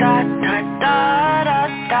da da da da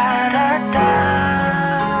da da da.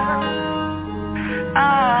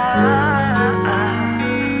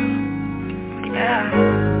 Yeah.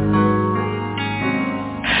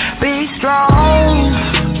 Be strong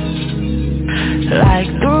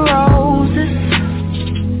like the roses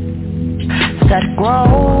that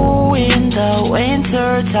grow in the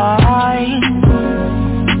winter time.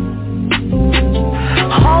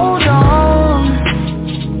 Hold on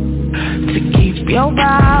to keep your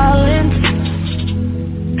balance.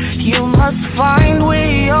 You must find where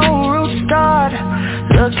your roots start.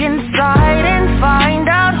 Look inside and find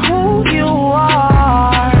out who you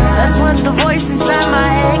are. That's what the voice inside my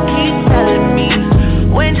head keeps telling me.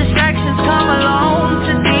 When distractions come along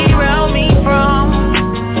to derail me from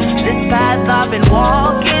this path I've been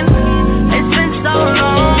walking. It's been so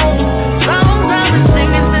long. Songs I've been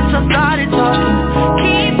singing since I started talking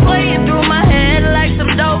keep playing through my head like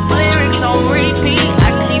some dope lyrics on repeat.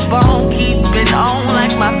 I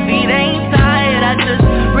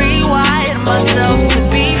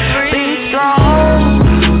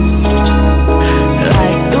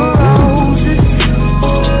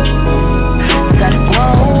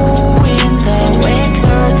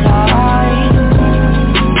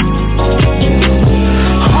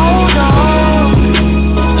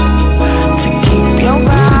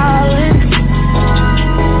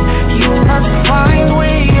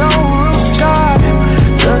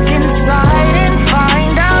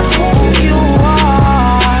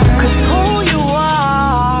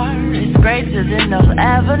greater than they'll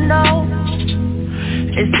ever know.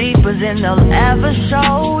 It's deeper than they'll ever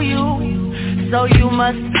show you. So you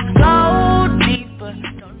must go deeper.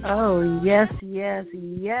 Oh, yes, yes,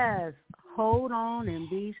 yes. Hold on and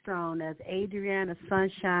be strong. That's Adriana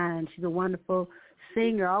Sunshine. She's a wonderful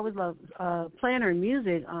singer. I always love playing her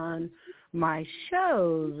music on my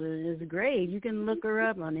shows. It's great. You can look her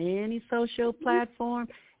up on any social platform.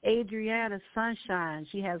 Adriana Sunshine.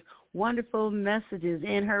 She has wonderful messages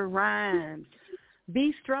in her rhymes.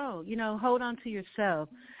 Be strong. Hold on to yourself.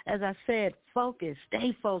 As I said, focus.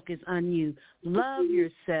 Stay focused on you. Love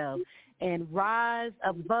yourself. And rise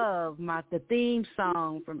above the theme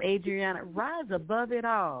song from Adriana. Rise above it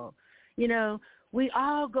all. We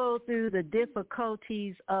all go through the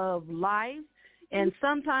difficulties of life. And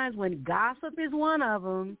sometimes when gossip is one of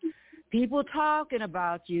them, people talking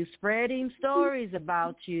about you, spreading stories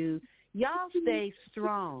about you, y'all stay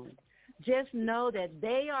strong. Just know that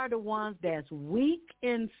they are the ones that's weak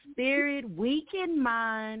in spirit, weak in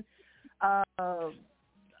mind,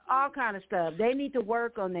 all kind of stuff. They need to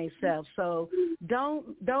work on themselves. So don't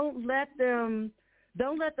let the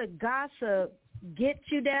gossip get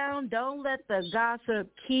you down. Don't let the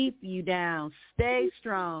gossip keep you down. Stay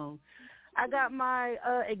strong. I got my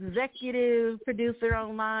executive producer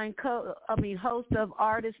online, host of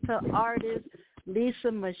Artist to Artist,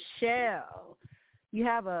 Lisa Michelle. You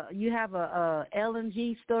have a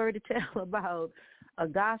L&G story to tell about a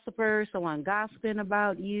gossiper, someone gossiping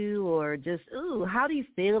about you, or just, how do you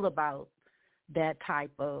feel about that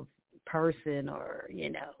type of person, or,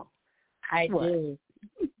 I do.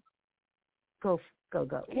 Go.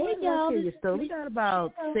 Hey, y'all. We got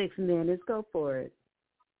about 6 minutes. Go for it.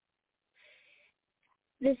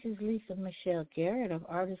 This is Lisa Michelle Garrett of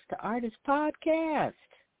Artist to Artist podcast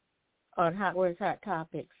on Hot Words, Hot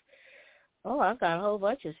Topics. Oh, I've got a whole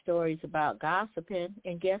bunch of stories about gossiping,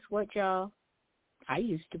 and guess what, y'all? I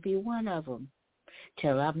used to be one of them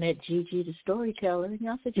till I met Gigi, the storyteller, and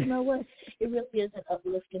I said, you know what? It really isn't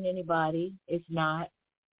uplifting anybody. It's not.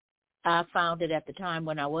 I found it at the time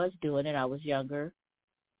when I was doing it. I was younger.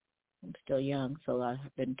 I'm still young, so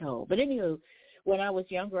I've been told. But anyway, when I was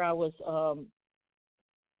younger, I was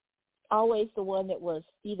always the one that was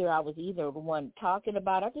either the one talking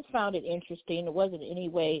about it. I just found it interesting. It wasn't in any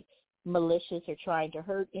way malicious or trying to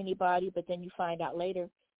hurt anybody, but then you find out later,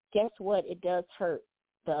 guess what? It does hurt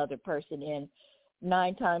the other person, and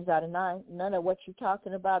 9 times out of 9, none of what you're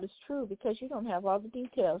talking about is true because you don't have all the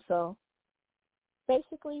details. So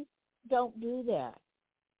basically, don't do that.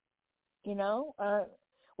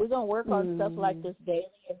 We're going to work on stuff like this daily,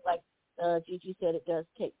 and like Gigi said, it does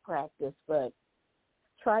take practice, but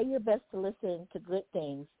try your best to listen to good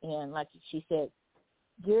things, and like she said,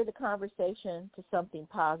 gear the conversation to something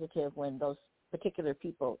positive when those particular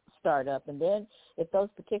people start up. And then if those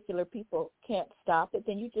particular people can't stop it,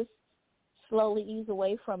 then you just slowly ease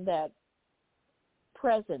away from that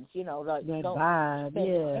presence, like that don't vibe,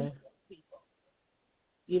 yeah.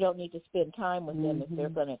 You don't need to spend time with them if they're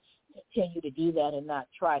going to continue to do that and not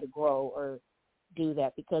try to grow or do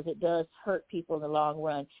that, because it does hurt people in the long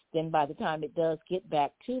run. Then by the time it does get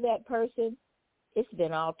back to that person, it's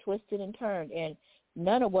been all twisted and turned, and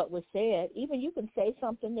none of what was said, even you can say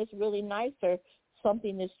something that's really nice or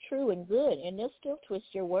something that's true and good, and they'll still twist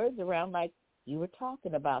your words around like you were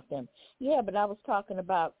talking about them. Yeah, but I was talking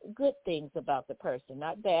about good things about the person,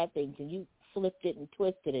 not bad things, and you flipped it and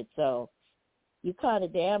twisted it. So you kind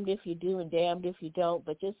of damned if you do and damned if you don't,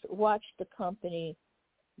 but just watch the company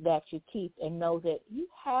that you keep and know that you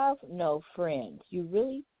have no friends. You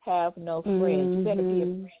really have no friends. You better be a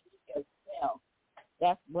friend to yourself.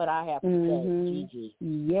 That's what I have to say, Gigi.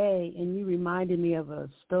 Yay. And you reminded me of a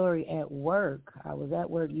story at work. I was at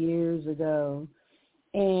work years ago,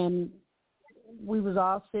 and we was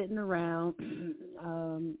all sitting around.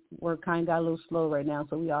 Work kind of got a little slow right now,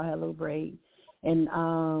 so we all had a little break. And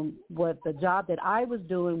what the job that I was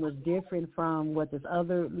doing was different from what this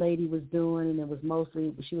other lady was doing, and it was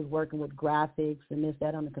mostly, she was working with graphics and this,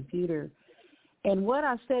 that on the computer. And what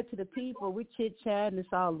I said to the people, we chit-chatting this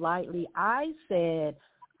all lightly, I said,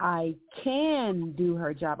 I can do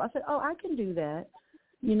her job. I said, I can do that.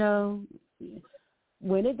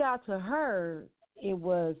 When it got to her, it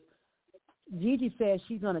was, Gigi said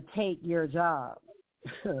she's going to take your job.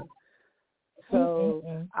 So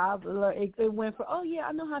it went from,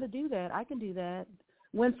 I know how to do that. I can do that.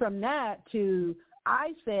 Went from that to,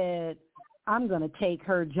 I said, I'm going to take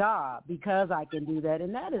her job because I can do that.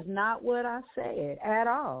 And that is not what I said at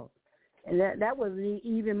all. And that wasn't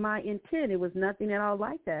even my intent. It was nothing at all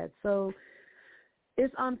like that. So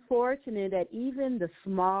it's unfortunate that even the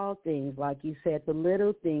small things, like you said, the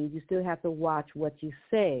little things, you still have to watch what you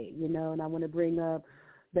say, you know. And I want to bring up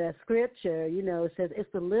the scripture, you know, it says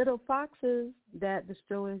it's the little foxes that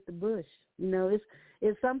destroys the bush. You know,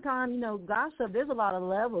 it's sometimes, you know, gossip, there's a lot of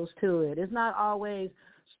levels to it. It's not always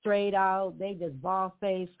straight out, they just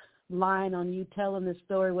bald-faced lying on you, telling the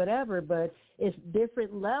story, whatever, but it's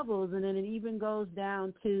different levels, and then it even goes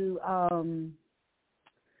down to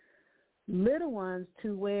little ones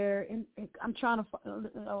to where, and I'm trying to find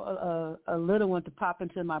a little one to pop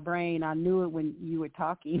into my brain. I knew it when you were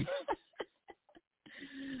talking.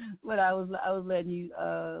 But I was letting you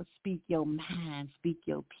speak your mind, speak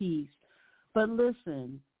your piece. But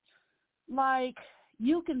listen, like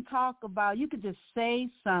you can talk about, you could just say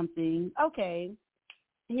something. Okay,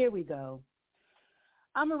 here we go.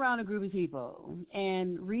 I'm around a group of people,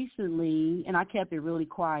 and recently, and I kept it really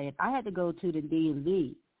quiet, I had to go to the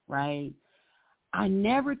DMV, right? I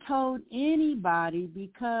never told anybody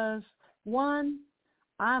because, one,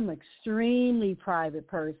 I'm an extremely private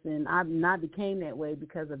person. I became that way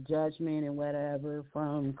because of judgment and whatever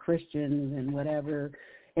from Christians and whatever.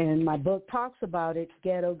 And my book talks about it,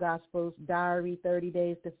 Ghetto Gospel's Diary, 30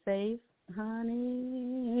 Days to Faith,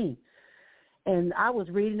 honey. And I was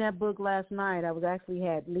reading that book last night. I was actually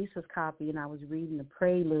had Lisa's copy, and I was reading the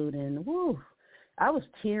prelude, and whoo, I was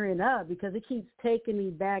tearing up because it keeps taking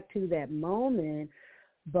me back to that moment.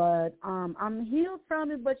 But I'm healed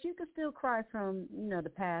from it, but you can still cry from, you know,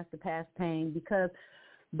 the past pain, because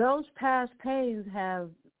those past pains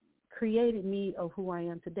have created me of who I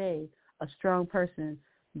am today, a strong person.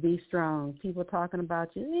 Be strong. People talking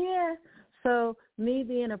about you, yeah. So me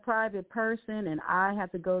being a private person and I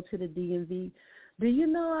have to go to the DMV, do you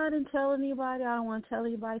know I didn't tell anybody? I don't want to tell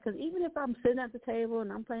anybody, because even if I'm sitting at the table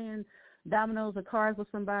and I'm playing dominoes or cards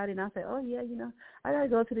with somebody and I say, oh, yeah, you know, I got to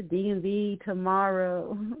go to the DMV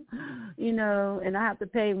tomorrow, you know, and I have to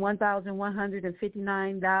pay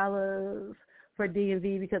 $1,159 for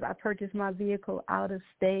DMV because I purchased my vehicle out of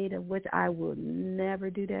state, of which I will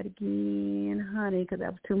never do that again, honey, because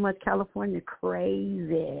that was too much California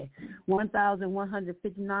crazy,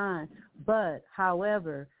 $1,159. But,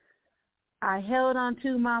 however, I held on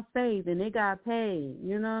to my faith and it got paid,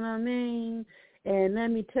 you know what I mean? And let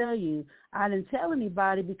me tell you, I didn't tell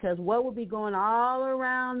anybody because what would be going all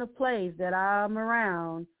around the place that I'm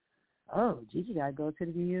around? Oh, Gigi got to go to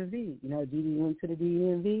the DMV. You know, Gigi went to the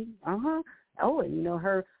DMV. Oh, and you know,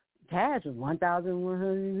 her tax was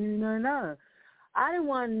 $1,159. I didn't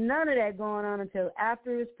want none of that going on until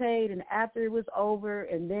after it was paid and after it was over,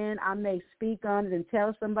 and then I may speak on it and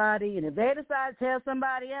tell somebody. And if they decide to tell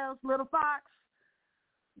somebody else, little fox,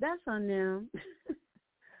 that's on them.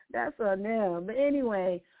 That's on them. But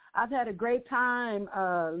anyway, I've had a great time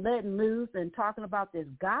letting loose and talking about this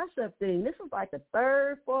gossip thing. This is like the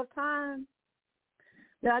third, fourth time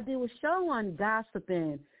that I do a show on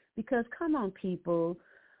gossiping, because come on, people,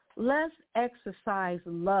 let's exercise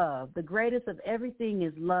love. The greatest of everything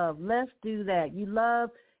is love. Let's do that. You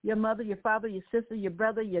love your mother, your father, your sister, your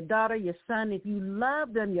brother, your daughter, your son. If you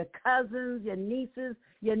love them, your cousins, your nieces,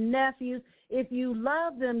 your nephews, if you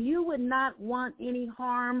love them, you would not want any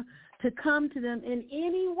harm to come to them in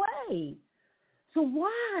any way. So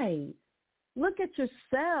why? Look at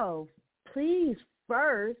yourself, please,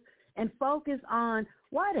 first, and focus on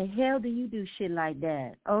why the hell do you do shit like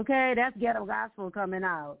that? Okay, that's ghetto gospel coming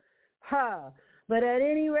out. But at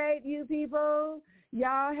any rate, you people,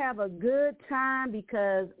 y'all have a good time,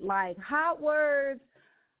 because like Hot Words,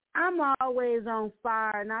 I'm always on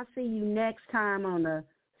fire, and I'll see you next time on the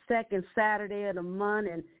second Saturday of the month,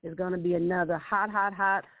 and it's going to be another hot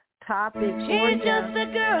topic. She's just a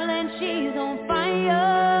girl and she's on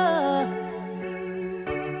fire,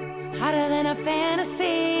 hotter than a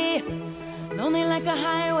fantasy, lonely like a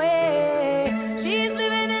highway. She's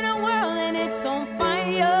living in a world and it's on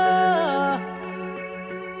fire,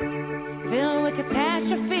 filled with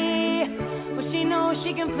catastrophe, but she knows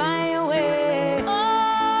she can fly